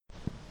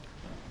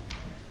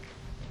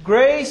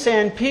Grace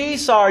and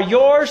peace are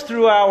yours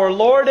through our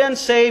Lord and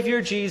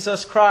Savior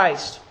Jesus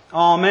Christ.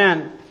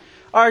 Amen.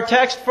 Our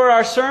text for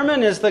our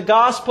sermon is the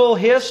Gospel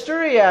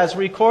history as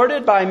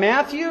recorded by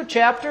Matthew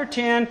chapter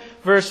 10,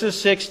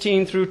 verses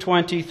 16 through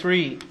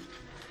 23.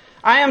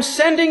 I am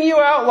sending you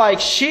out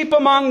like sheep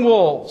among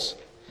wolves.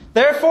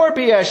 Therefore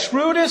be as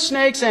shrewd as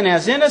snakes and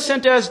as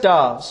innocent as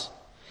doves.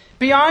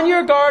 Be on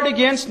your guard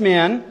against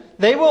men.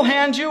 They will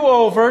hand you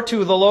over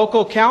to the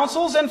local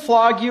councils and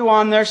flog you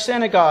in their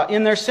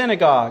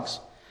synagogues.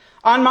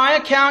 On my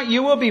account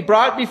you will be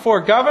brought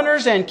before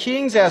governors and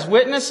kings as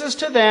witnesses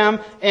to them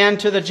and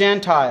to the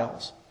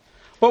Gentiles.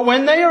 But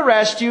when they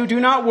arrest you, do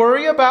not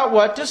worry about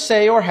what to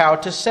say or how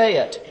to say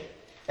it.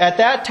 At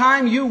that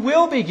time you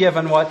will be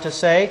given what to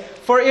say,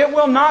 for it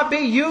will not be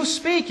you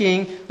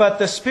speaking, but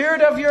the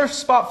Spirit of your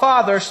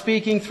Father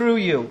speaking through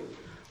you.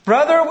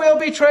 Brother will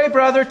betray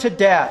brother to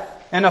death,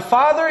 and a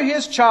father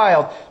his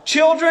child.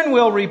 Children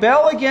will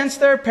rebel against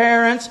their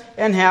parents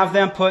and have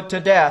them put to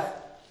death.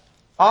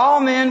 All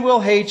men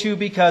will hate you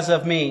because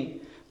of me,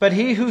 but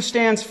he who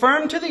stands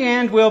firm to the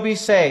end will be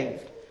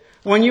saved.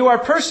 When you are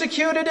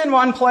persecuted in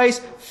one place,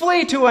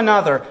 flee to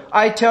another.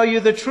 I tell you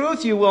the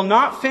truth, you will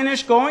not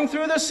finish going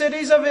through the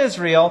cities of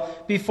Israel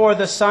before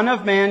the Son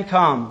of Man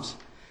comes.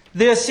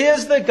 This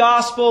is the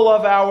gospel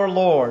of our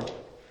Lord.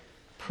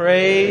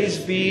 Praise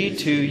be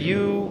to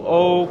you,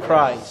 O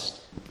Christ.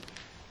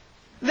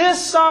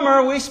 This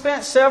summer, we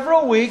spent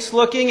several weeks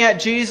looking at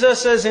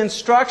Jesus'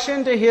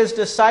 instruction to His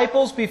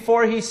disciples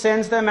before He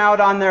sends them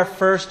out on their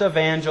first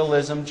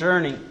evangelism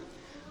journey.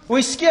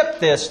 We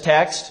skipped this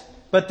text,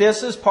 but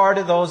this is part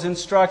of those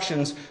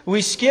instructions.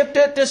 We skipped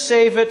it to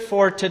save it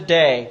for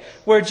today,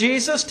 where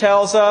Jesus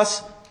tells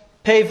us,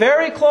 pay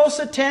very close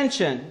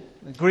attention.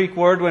 The Greek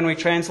word, when we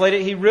translate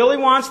it, He really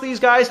wants these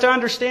guys to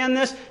understand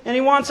this, and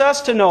He wants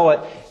us to know it.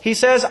 He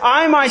says,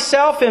 I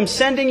myself am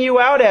sending you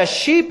out as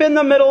sheep in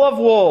the middle of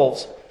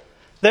wolves.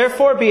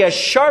 Therefore be as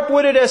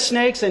sharp-witted as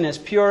snakes and as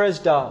pure as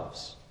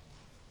doves.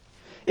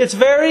 It's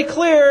very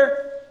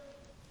clear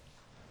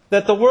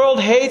that the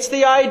world hates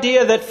the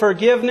idea that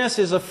forgiveness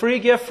is a free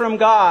gift from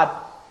God.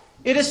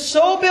 It is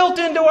so built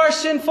into our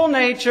sinful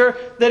nature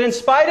that in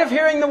spite of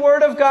hearing the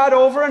Word of God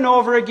over and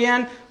over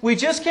again, we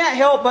just can't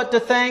help but to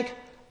think,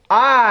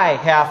 I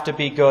have to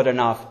be good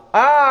enough.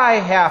 I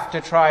have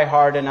to try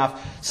hard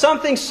enough.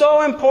 Something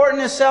so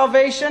important as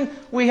salvation,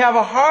 we have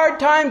a hard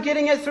time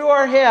getting it through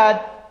our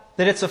head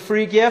that it's a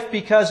free gift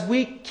because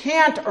we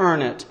can't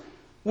earn it.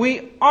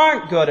 We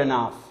aren't good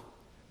enough.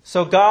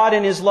 So God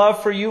in His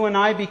love for you and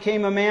I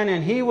became a man,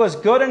 and He was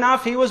good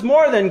enough. He was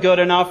more than good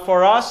enough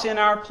for us in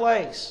our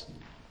place.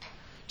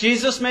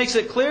 Jesus makes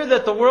it clear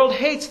that the world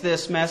hates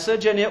this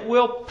message and it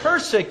will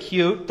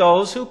persecute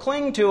those who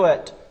cling to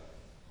it.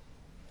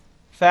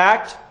 In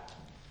fact,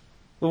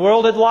 the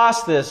world had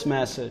lost this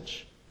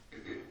message.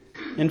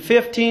 In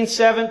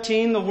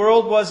 1517, the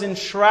world was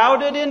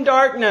enshrouded in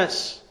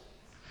darkness.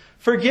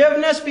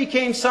 Forgiveness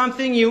became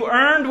something you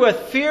earned with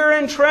fear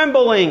and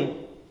trembling.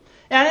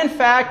 And in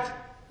fact,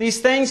 these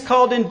things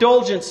called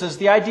indulgences,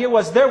 the idea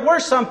was there were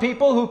some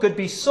people who could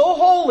be so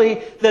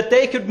holy that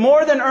they could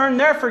more than earn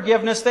their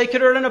forgiveness, they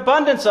could earn an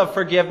abundance of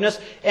forgiveness,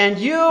 and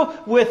you,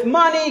 with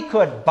money,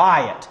 could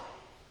buy it.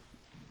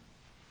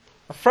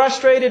 A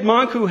frustrated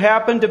monk who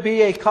happened to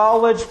be a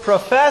college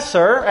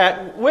professor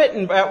at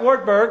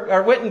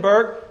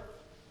Wittenberg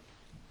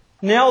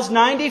nails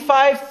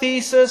 95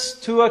 theses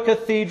to a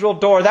cathedral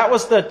door. That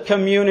was the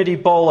community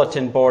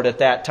bulletin board at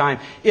that time.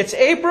 It's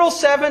October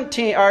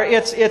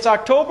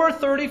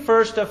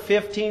 31st of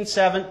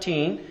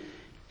 1517.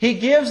 He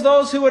gives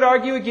those who would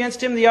argue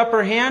against him the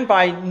upper hand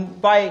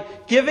by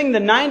giving the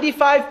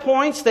 95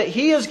 points that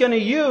he is going to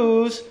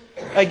use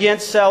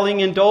against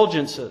selling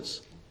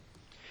indulgences.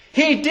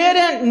 He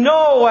didn't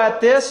know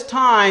at this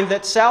time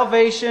that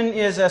salvation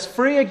is as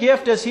free a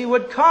gift as he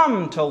would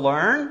come to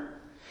learn.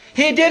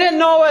 He didn't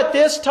know at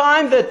this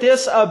time that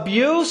this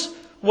abuse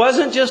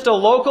wasn't just a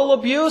local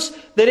abuse,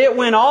 that it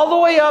went all the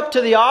way up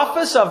to the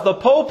office of the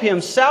Pope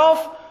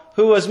himself,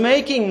 who was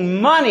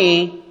making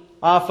money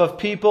off of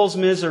people's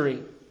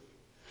misery.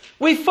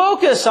 We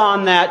focus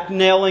on that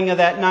nailing of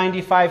that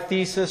 95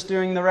 thesis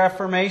during the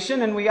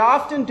Reformation, and we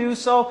often do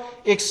so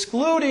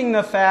forgetting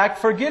the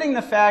fact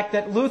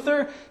that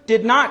Luther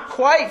did not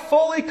quite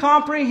fully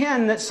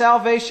comprehend that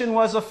salvation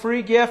was a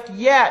free gift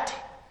yet.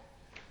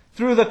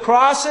 Through the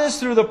crosses,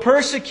 through the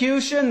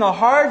persecution, the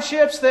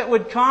hardships that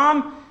would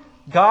come,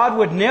 God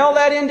would nail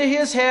that into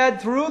his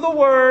head through the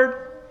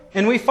Word.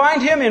 And we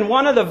find him in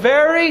one of the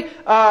very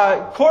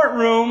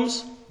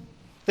courtrooms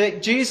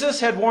that Jesus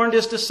had warned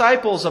his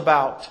disciples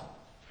about.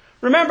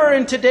 Remember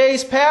in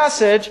today's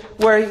passage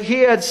where he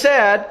had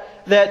said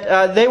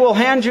that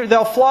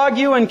they'll flog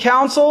you in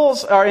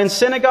councils or in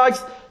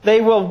synagogues.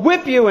 They will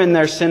whip you in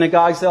their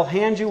synagogues. They'll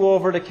hand you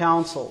over to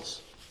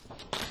councils.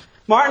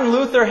 Martin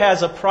Luther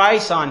has a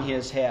price on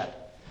his head.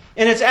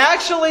 And it's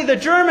actually the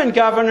German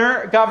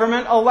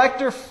government,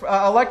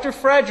 Elector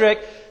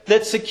Frederick,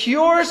 that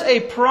secures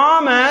a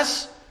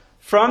promise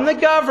from the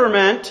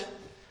government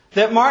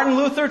that Martin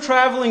Luther,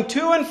 traveling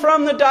to and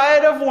from the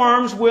Diet of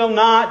Worms, will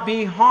not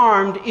be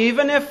harmed.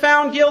 Even if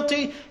found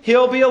guilty,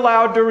 he'll be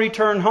allowed to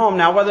return home.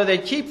 Now, whether they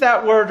keep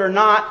that word or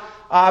not,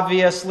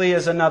 obviously,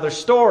 is another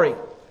story.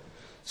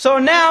 So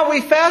now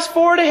we fast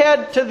forward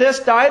ahead to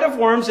this Diet of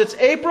Worms. It's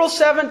April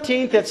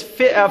 17th. It's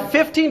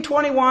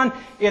 1521.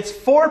 It's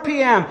 4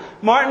 p.m.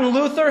 Martin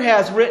Luther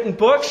has written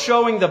books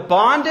showing the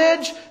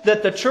bondage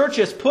that the church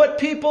has put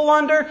people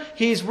under.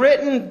 He's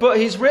written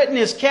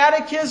his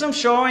catechism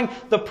showing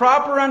the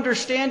proper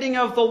understanding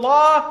of the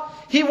law.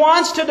 He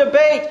wants to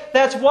debate.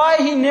 That's why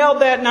he nailed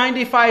that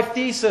 95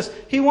 Thesis.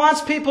 He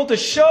wants people to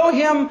show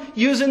him,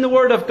 using the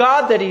Word of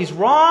God, that he's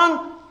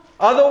wrong.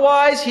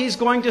 Otherwise, he's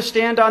going to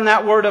stand on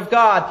that Word of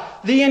God.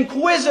 The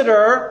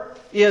Inquisitor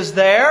is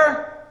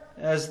there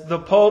as the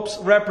Pope's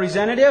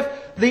representative.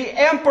 The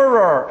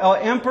Emperor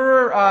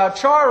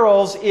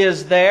Charles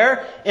is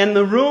there, and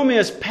the room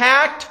is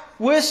packed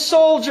with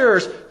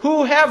soldiers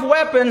who have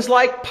weapons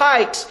like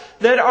pikes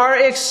that are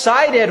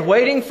excited,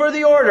 waiting for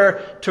the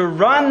order to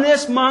run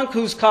this monk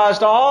who's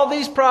caused all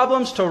these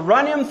problems, to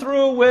run him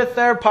through with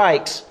their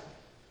pikes.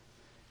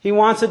 He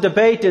wants a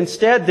debate.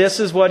 Instead, this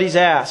is what he's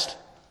asked.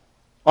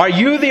 Are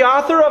you the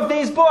author of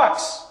these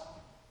books?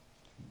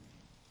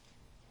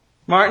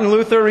 Martin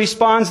Luther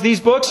responds, these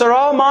books are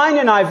all mine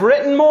and I've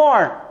written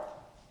more.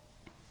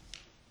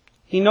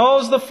 He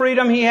knows the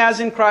freedom he has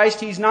in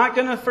Christ. He's not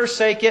going to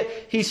forsake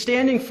it. He's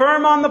standing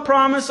firm on the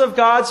promise of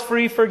God's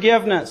free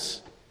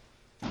forgiveness.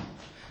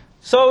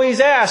 So he's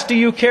asked, do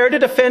you care to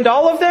defend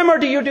all of them or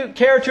do you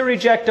care to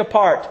reject a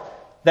part?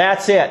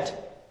 That's it.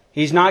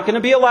 He's not going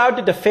to be allowed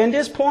to defend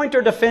his point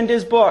or defend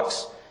his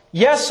books.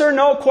 Yes or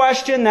no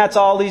question, that's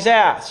all he's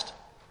asked.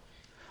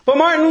 But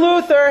Martin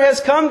Luther has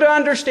come to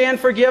understand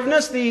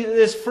forgiveness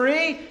is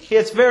free.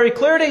 It's very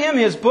clear to him.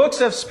 His books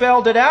have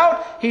spelled it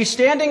out. He's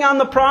standing on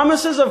the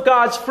promises of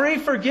God's free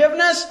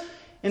forgiveness.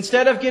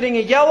 Instead of getting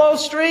a yellow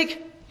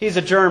streak, he's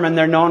a German.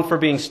 They're known for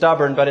being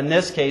stubborn. But in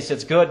this case,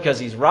 it's good because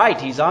he's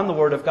right. He's on the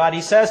Word of God.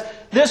 He says,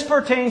 this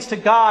pertains to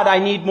God. I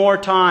need more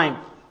time.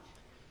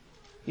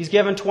 He's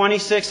given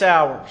 26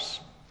 hours.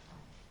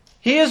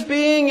 He is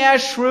being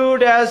as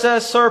shrewd as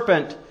a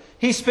serpent.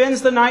 He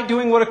spends the night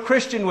doing what a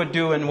Christian would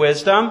do in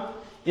wisdom,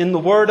 in the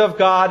Word of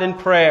God and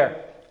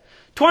prayer.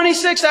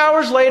 26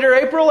 hours later,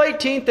 April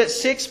 18th at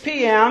 6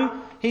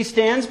 p.m., he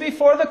stands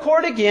before the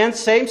court again,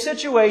 same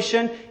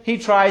situation. He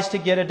tries to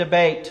get a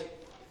debate.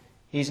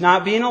 He's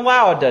not being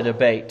allowed to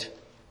debate.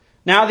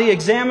 Now the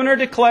examiner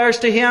declares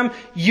to him,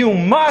 you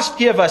must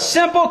give a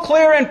simple,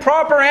 clear, and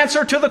proper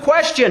answer to the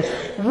question,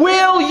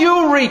 will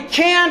you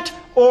recant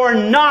or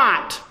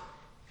not?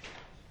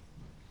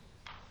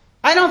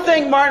 I don't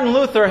think Martin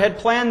Luther had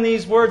planned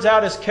these words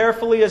out as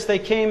carefully as they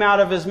came out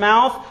of his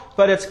mouth,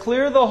 but it's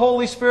clear the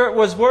Holy Spirit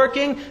was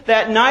working.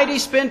 That night he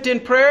spent in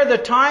prayer, the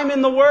time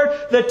in the Word,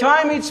 the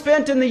time he'd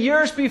spent in the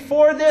years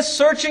before this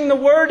searching the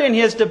Word in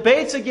his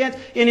debates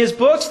in his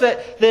books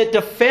that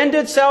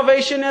defended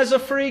salvation as a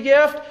free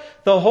gift.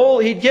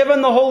 He'd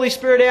given the Holy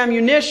Spirit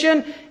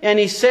ammunition, and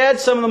he said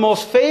some of the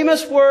most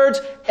famous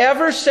words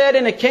ever said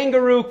in a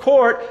kangaroo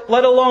court,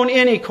 let alone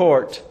any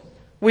court.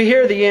 We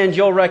hear the end,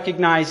 you'll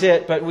recognize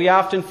it, but we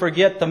often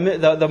forget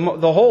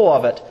the whole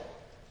of it.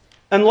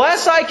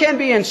 Unless I can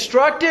be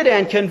instructed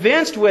and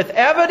convinced with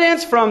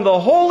evidence from the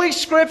Holy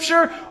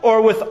Scripture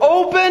or with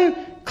open,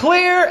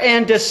 clear,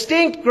 and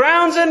distinct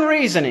grounds and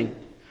reasoning,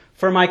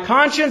 for my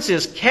conscience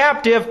is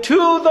captive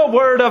to the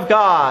Word of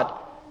God,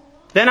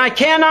 then I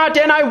cannot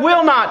and I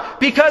will not,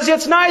 because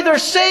it's neither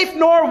safe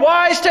nor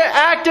wise to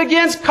act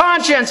against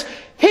conscience.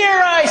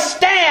 Here I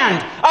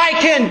stand. I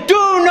can do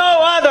no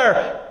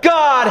other.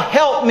 God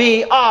help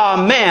me.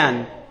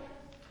 Amen.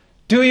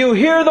 Do you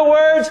hear the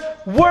words?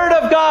 Word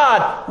of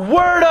God.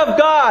 Word of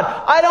God.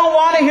 I don't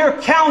want to hear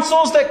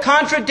councils that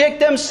contradict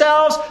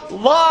themselves,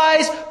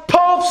 lies,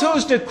 popes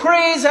whose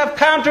decrees have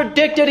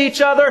contradicted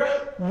each other.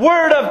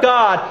 Word of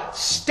God.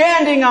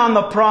 Standing on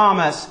the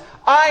promise.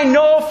 I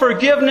know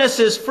forgiveness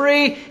is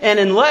free, and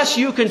unless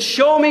you can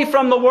show me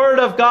from the Word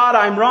of God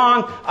I'm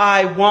wrong,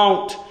 I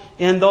won't.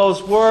 And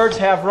those words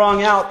have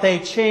rung out. They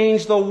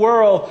changed the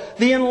world.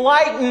 The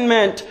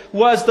Enlightenment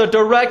was the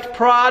direct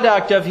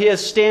product of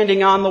his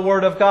standing on the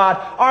Word of God.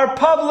 Our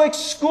public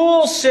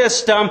school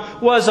system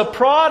was a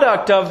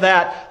product of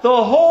that.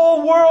 The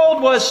whole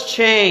world was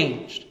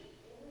changed.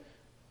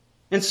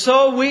 And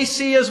so we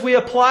see as we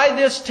apply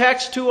this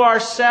text to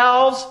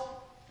ourselves,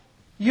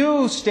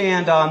 you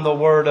stand on the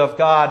Word of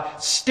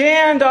God.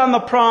 Stand on the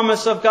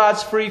promise of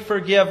God's free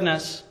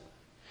forgiveness.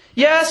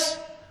 Yes,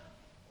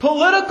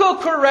 political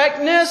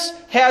correctness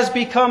has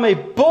become a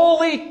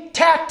bully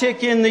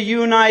tactic in the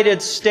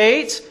United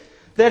States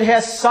that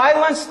has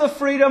silenced the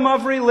freedom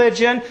of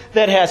religion,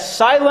 that has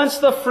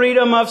silenced the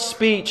freedom of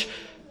speech.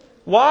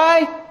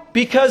 Why?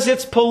 Because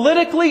it's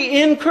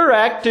politically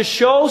incorrect to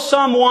show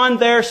someone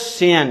their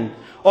sin.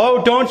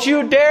 Oh, don't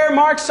you dare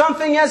mark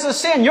something as a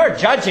sin. You're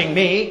judging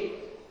me.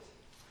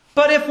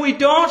 But if we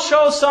don't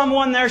show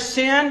someone their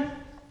sin,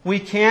 We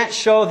can't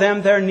show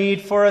them their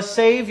need for a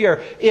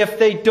Savior. If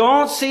they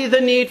don't see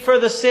the need for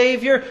the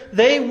Savior,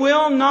 they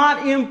will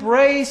not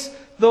embrace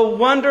the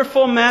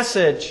wonderful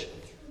message.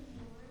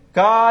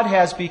 God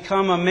has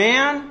become a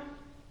man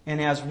and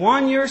has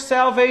won your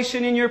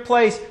salvation in your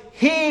place.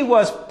 He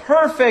was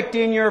perfect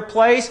in your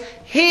place.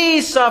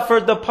 He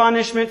suffered the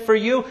punishment for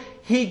you.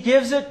 He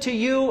gives it to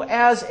you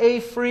as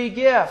a free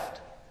gift.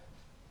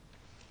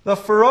 The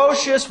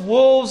ferocious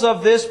wolves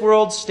of this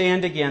world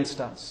stand against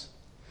us.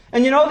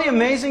 And you know the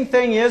amazing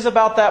thing is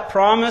about that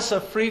promise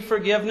of free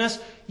forgiveness?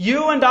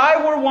 You and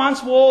I were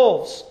once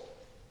wolves.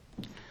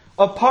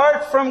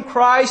 Apart from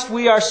Christ,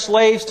 we are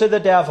slaves to the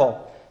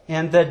devil.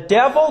 And the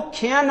devil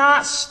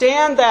cannot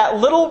stand that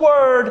little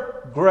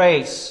word,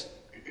 grace.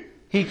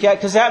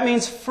 Because that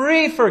means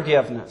free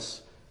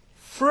forgiveness,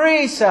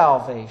 free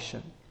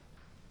salvation.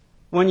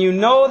 When you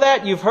know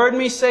that, you've heard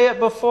me say it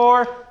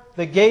before,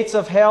 the gates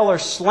of hell are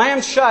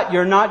slammed shut.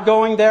 You're not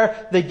going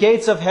there. The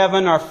gates of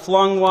heaven are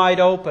flung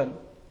wide open.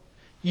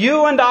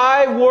 You and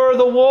I were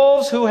the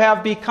wolves who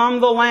have become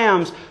the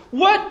lambs.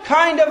 What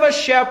kind of a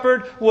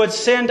shepherd would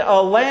send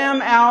a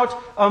lamb out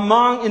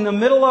in the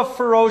middle of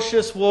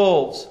ferocious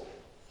wolves?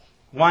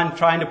 One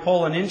trying to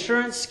pull an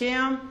insurance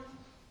scam?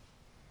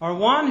 Or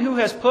one who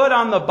has put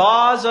on the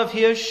bows of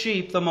his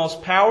sheep the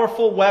most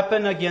powerful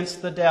weapon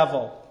against the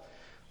devil?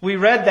 We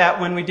read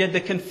that when we did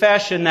the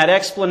confession, that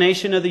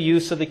explanation of the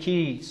use of the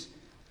keys.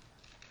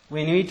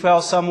 When we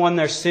tell someone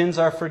their sins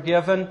are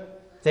forgiven,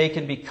 they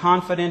can be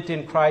confident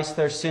in Christ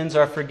their sins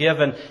are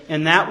forgiven.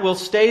 And that will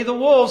stay the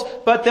wolves,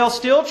 but they'll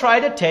still try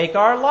to take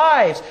our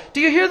lives. Do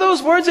you hear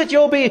those words that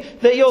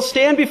you'll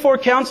stand before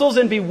councils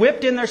and be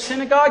whipped in their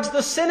synagogues?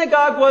 The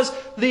synagogue was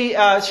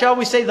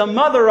the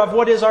mother of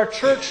what is our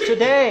church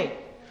today.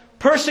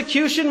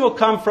 Persecution will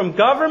come from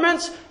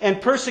governments,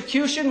 and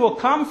persecution will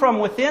come from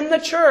within the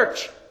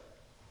church.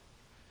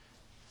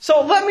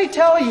 So let me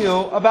tell you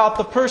about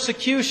the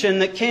persecution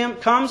that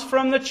comes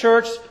from the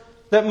church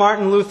that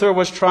Martin Luther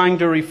was trying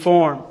to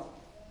reform.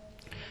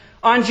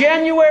 On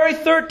January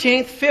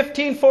 13th,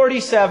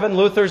 1547,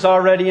 Luther's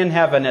already in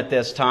heaven at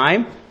this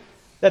time,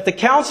 that the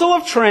Council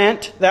of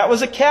Trent, that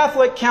was a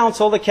Catholic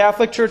council, the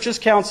Catholic Church's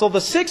council, the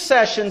sixth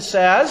session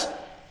says,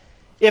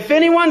 if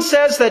anyone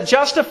says that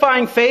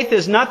justifying faith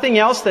is nothing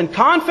else than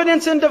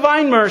confidence in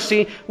divine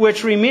mercy,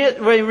 which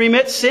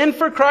remits sin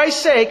for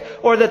Christ's sake,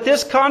 or that it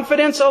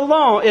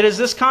is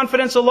this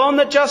confidence alone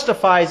that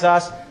justifies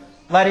us,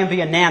 let him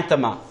be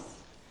anathema.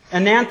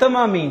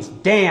 Anathema means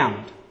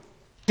damned.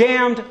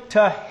 Damned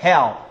to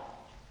hell.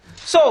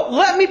 So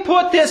let me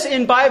put this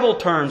in Bible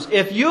terms.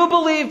 If you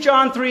believe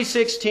John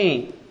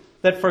 3:16,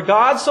 that for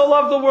God so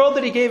loved the world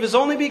that He gave His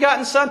only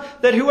begotten Son,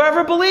 that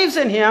whoever believes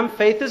in Him,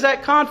 faith is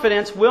that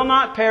confidence, will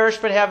not perish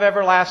but have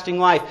everlasting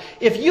life.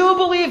 If you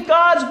believe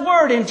God's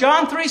Word in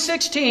John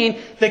 3:16,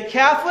 the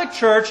Catholic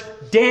Church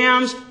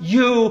damns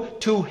you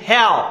to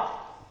hell.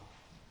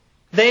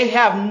 They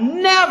have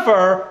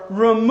never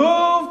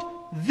removed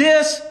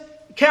this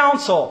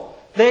council.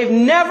 They've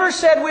never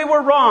said we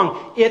were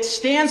wrong. It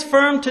stands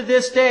firm to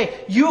this day.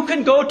 You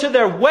can go to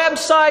their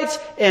websites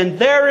and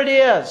there it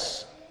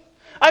is.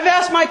 I've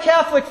asked my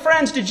Catholic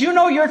friends, did you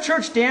know your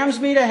church damns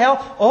me to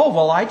hell? Oh,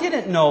 well, I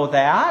didn't know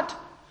that.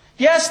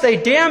 Yes, they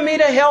damn me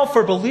to hell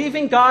for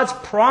believing God's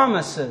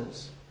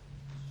promises.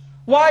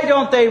 Why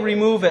don't they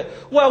remove it?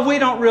 Well, we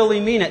don't really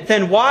mean it.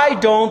 Then why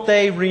don't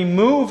they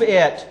remove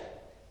it?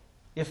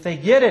 If they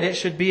get it, it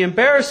should be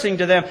embarrassing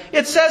to them.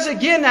 It says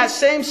again, that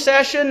same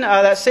session,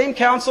 that same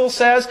council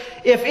says,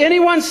 if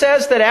anyone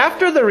says that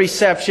after the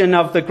reception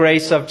of the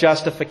grace of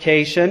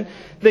justification,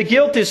 the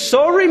guilt is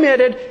so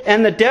remitted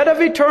and the debt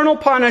of eternal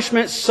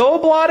punishment so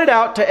blotted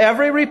out to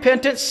every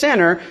repentant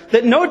sinner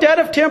that no debt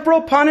of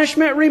temporal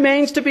punishment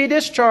remains to be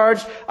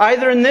discharged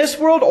either in this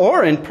world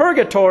or in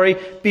purgatory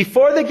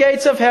before the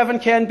gates of heaven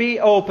can be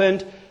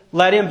opened,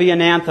 let him be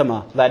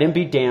anathema. Let him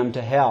be damned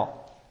to hell.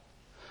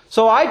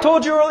 So I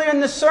told you earlier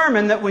in the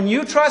sermon that when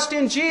you trust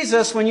in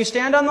Jesus, when you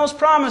stand on those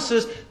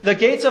promises, the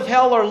gates of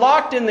hell are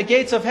locked and the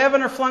gates of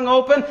heaven are flung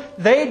open.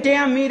 They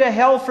damn me to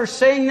hell for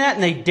saying that,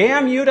 and they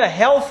damn you to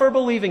hell for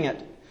believing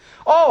it.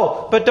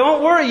 Oh, but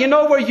don't worry. You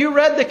know where you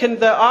read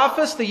the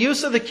office, the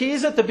use of the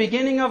keys at the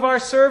beginning of our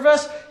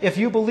service? If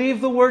you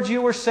believe the words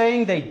you were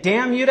saying, they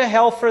damn you to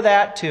hell for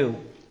that too.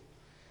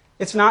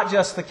 It's not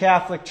just the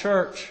Catholic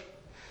Church.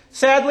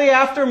 Sadly,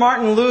 after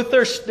Martin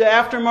Luther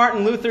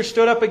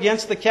stood up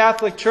against the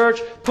Catholic Church,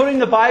 putting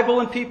the Bible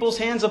in people's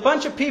hands, a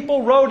bunch of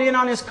people rode in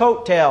on his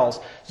coattails.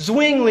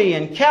 Zwingli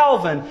and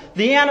Calvin,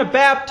 the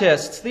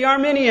Anabaptists, the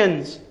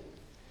Arminians.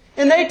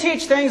 And they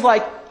teach things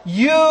like,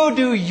 you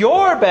do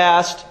your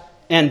best,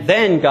 and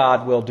then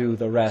God will do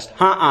the rest.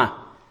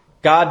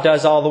 God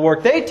does all the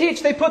work. They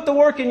put the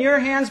work in your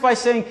hands by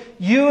saying,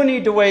 you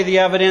need to weigh the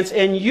evidence,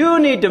 and you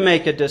need to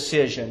make a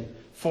decision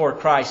for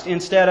Christ,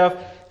 instead of,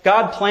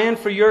 God planned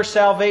for your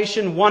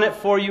salvation, won it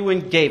for you,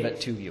 and gave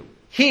it to you.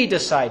 He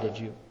decided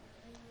you.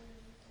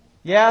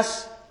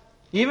 Yes,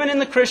 Even in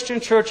the Christian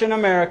church in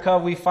America,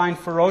 we find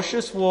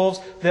ferocious wolves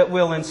that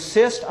will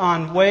insist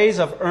on ways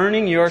of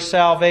earning your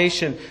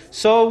salvation.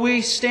 So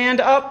we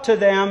stand up to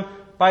them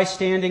by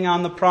standing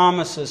on the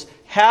promises.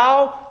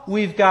 How?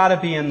 We've got to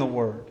be in the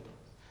Word.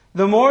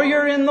 The more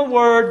you're in the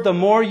Word, the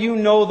more you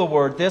know the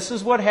Word. This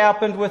is what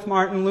happened with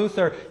Martin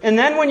Luther. And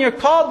then when you're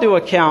called to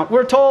account,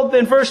 we're told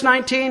in verse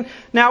 19,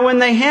 now when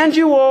they hand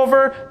you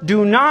over,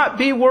 do not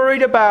be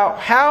worried about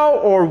how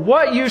or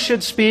what you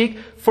should speak,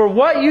 for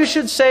what you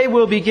should say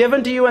will be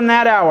given to you in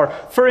that hour.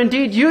 For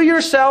indeed you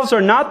yourselves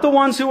are not the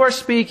ones who are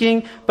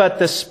speaking, but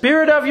the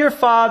Spirit of your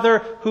Father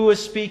who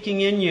is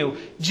speaking in you.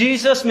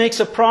 Jesus makes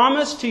a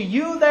promise to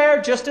you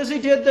there, just as He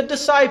did the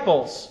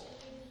disciples.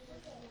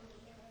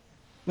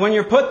 When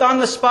you're put on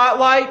the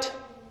spotlight,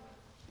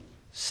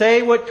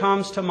 say what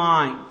comes to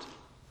mind.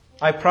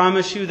 I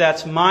promise you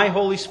that's my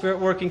Holy Spirit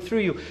working through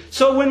you.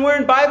 So when we're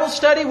in Bible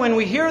study, when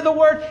we hear the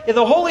Word, if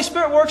the Holy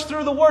Spirit works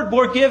through the Word,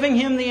 we're giving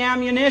Him the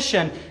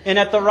ammunition. And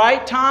at the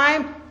right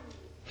time,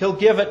 He'll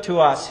give it to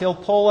us. He'll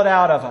pull it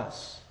out of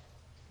us.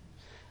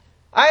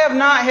 I have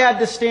not had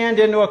to stand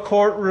into a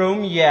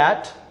courtroom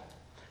yet.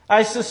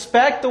 I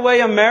suspect the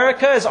way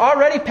America is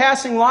already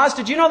passing laws.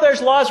 Did you know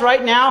there's laws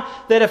right now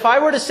that if I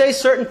were to say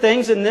certain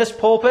things in this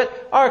pulpit,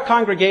 our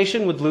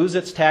congregation would lose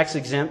its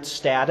tax-exempt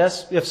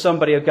status if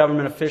somebody, a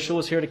government official,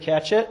 was here to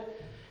catch it?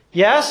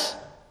 Yes,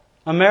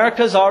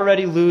 America's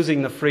already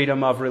losing the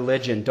freedom of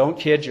religion. Don't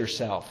kid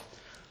yourself.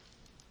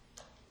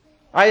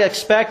 I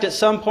expect at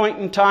some point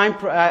in time,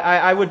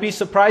 I would be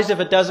surprised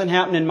if it doesn't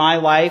happen in my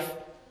life,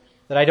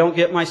 that I don't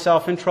get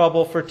myself in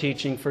trouble for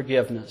teaching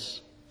forgiveness.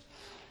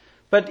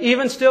 But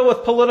even still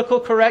with political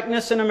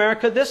correctness in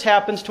America, this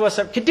happens to us.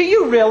 Do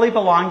you really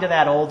belong to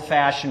that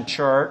old-fashioned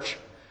church?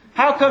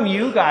 How come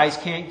you guys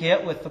can't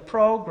get with the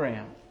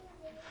program?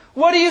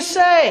 What do you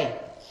say?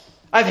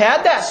 I've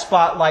had that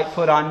spotlight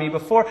put on me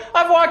before.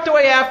 I've walked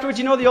away afterwards.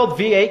 You know the old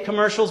V8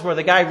 commercials where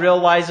the guy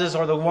realizes,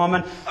 or the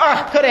woman,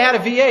 could have had a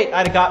V8.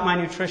 I'd have got my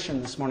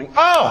nutrition this morning.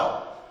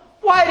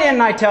 Why didn't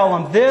I tell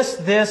them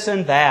this,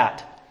 and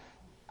that?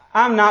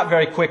 I'm not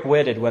very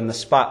quick-witted when the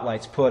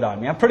spotlight's put on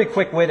me. I'm pretty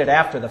quick-witted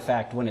after the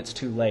fact when it's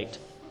too late.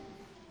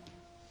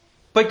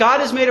 But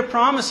God has made a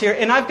promise here,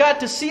 and I've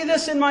got to see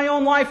this in my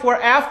own life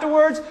where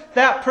afterwards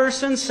that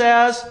person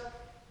says,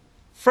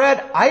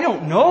 Fred, I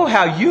don't know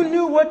how you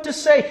knew what to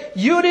say.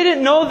 You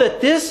didn't know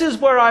that this is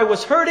where I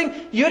was hurting.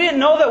 You didn't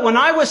know that when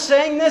I was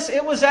saying this,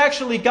 it was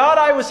actually God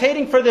I was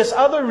hating for this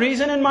other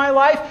reason in my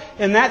life.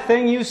 And that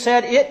thing you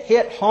said, it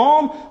hit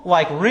home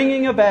like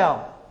ringing a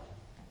bell.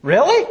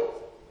 Really?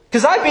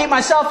 Because I beat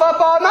myself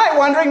up all night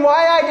wondering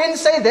why I didn't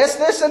say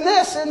this, and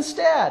this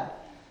instead.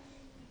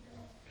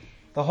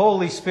 The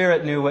Holy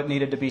Spirit knew what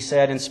needed to be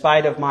said in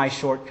spite of my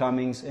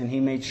shortcomings, and He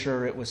made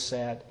sure it was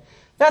said.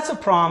 That's a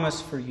promise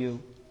for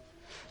you.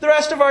 The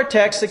rest of our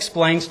text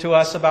explains to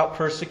us about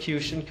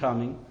persecution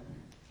coming.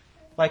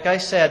 Like I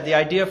said, the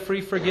idea of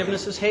free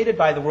forgiveness is hated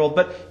by the world,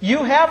 but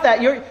you have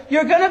that.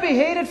 You're going to be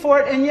hated for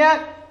it, and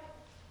yet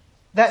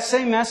that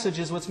same message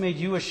is what's made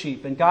you a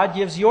sheep, and God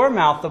gives your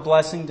mouth the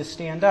blessing to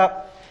stand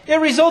up. It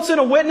results in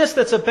a witness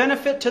that's a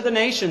benefit to the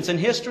nations, and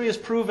history has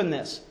proven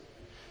this.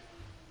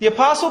 The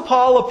Apostle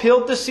Paul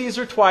appealed to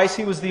Caesar twice.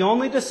 He was the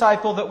only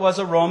disciple that was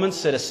a Roman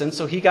citizen,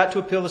 so he got to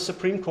appeal to the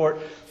Supreme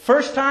Court.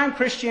 First time,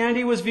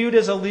 Christianity was viewed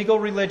as a legal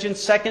religion.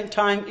 Second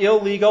time,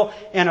 illegal,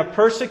 and a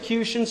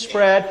persecution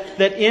spread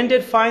that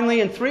ended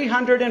finally in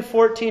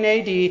 314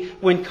 AD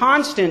when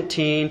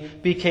Constantine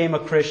became a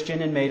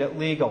Christian and made it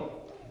legal.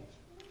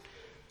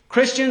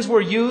 Christians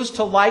were used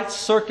to light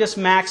Circus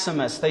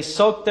Maximus. They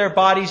soaked their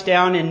bodies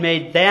down and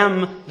made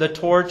them the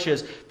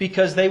torches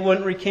because they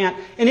wouldn't recant.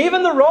 And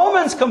even the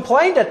Romans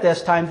complained at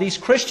this time. These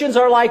Christians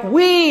are like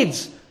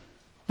weeds.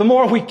 The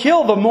more we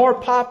kill, the more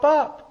pop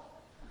up.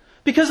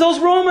 Because those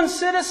Roman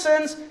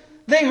citizens,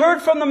 they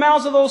heard from the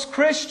mouths of those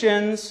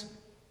Christians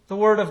the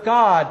Word of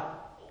God.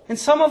 And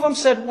some of them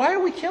said, why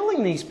are we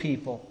killing these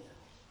people?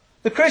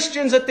 The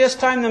Christians at this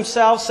time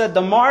themselves said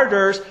the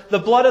martyrs, the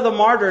blood of the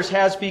martyrs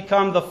has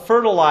become the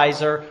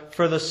fertilizer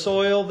for the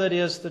soil that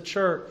is the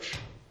church.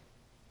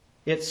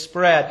 It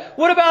spread.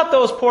 What about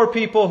those poor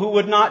people who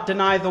would not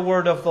deny the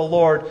word of the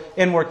Lord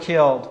and were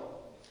killed?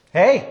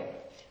 Hey,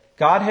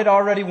 God had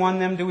already won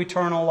them to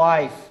eternal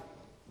life.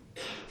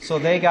 So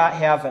they got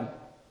heaven.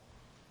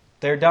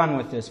 They're done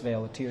with this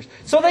vale of tears.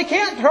 So they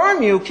can't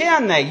harm you,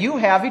 can they? You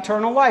have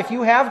eternal life.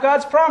 You have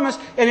God's promise,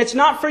 and it's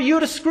not for you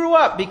to screw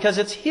up because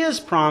it's His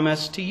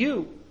promise to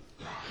you.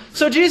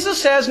 So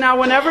Jesus says, now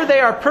whenever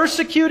they are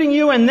persecuting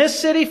you in this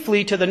city,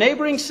 flee to the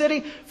neighboring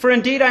city. For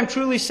indeed, I'm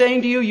truly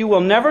saying to you, you will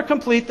never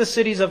complete the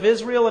cities of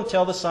Israel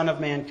until the Son of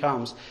Man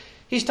comes.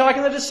 He's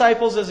talking to the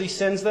disciples as He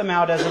sends them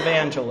out as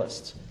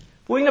evangelists.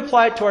 We can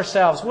apply it to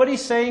ourselves. What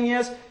He's saying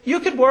is, you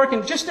could work,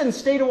 and just in the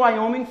state of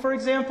Wyoming, for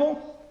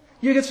example,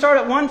 you could start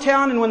at one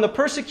town, and when the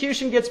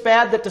persecution gets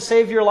bad that to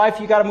save your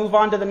life you got to move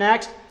on to the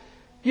next,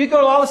 you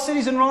go to all the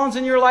cities and Rollins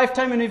in your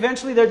lifetime, and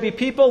eventually there'd be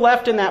people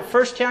left in that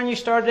first town you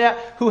started at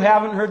who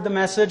haven't heard the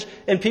message,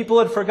 and people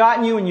had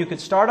forgotten you, and you could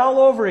start all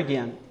over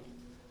again.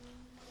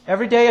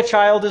 Every day a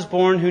child is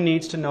born who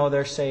needs to know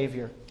their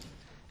Savior.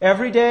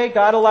 Every day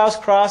God allows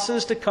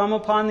crosses to come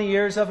upon the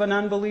ears of an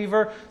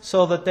unbeliever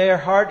so that their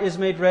heart is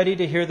made ready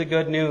to hear the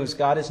good news.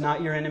 God is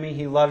not your enemy.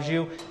 He loves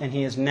you, and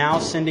He is now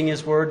sending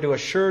His word to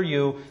assure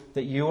you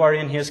that you are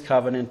in His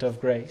covenant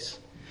of grace.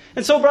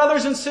 And so,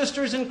 brothers and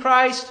sisters in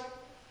Christ,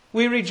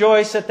 we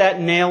rejoice at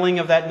that nailing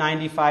of that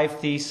 95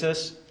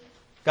 thesis.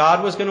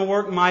 God was going to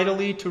work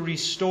mightily to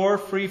restore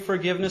free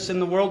forgiveness in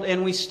the world,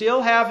 and we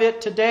still have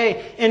it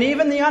today. And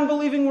even the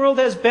unbelieving world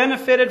has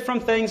benefited from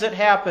things that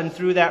happened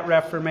through that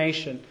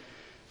Reformation.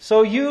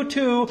 So you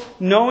too,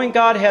 knowing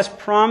God has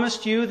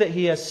promised you that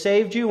He has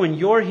saved you and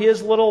you're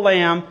His little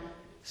lamb,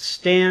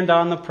 stand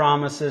on the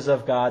promises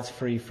of God's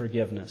free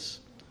forgiveness.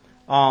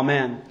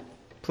 Amen.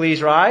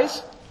 Please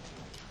rise.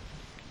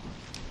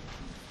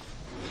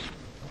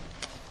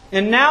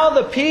 And now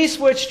the peace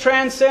which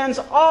transcends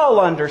all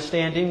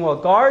understanding will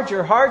guard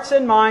your hearts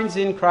and minds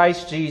in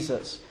Christ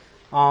Jesus.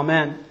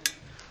 Amen.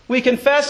 We confess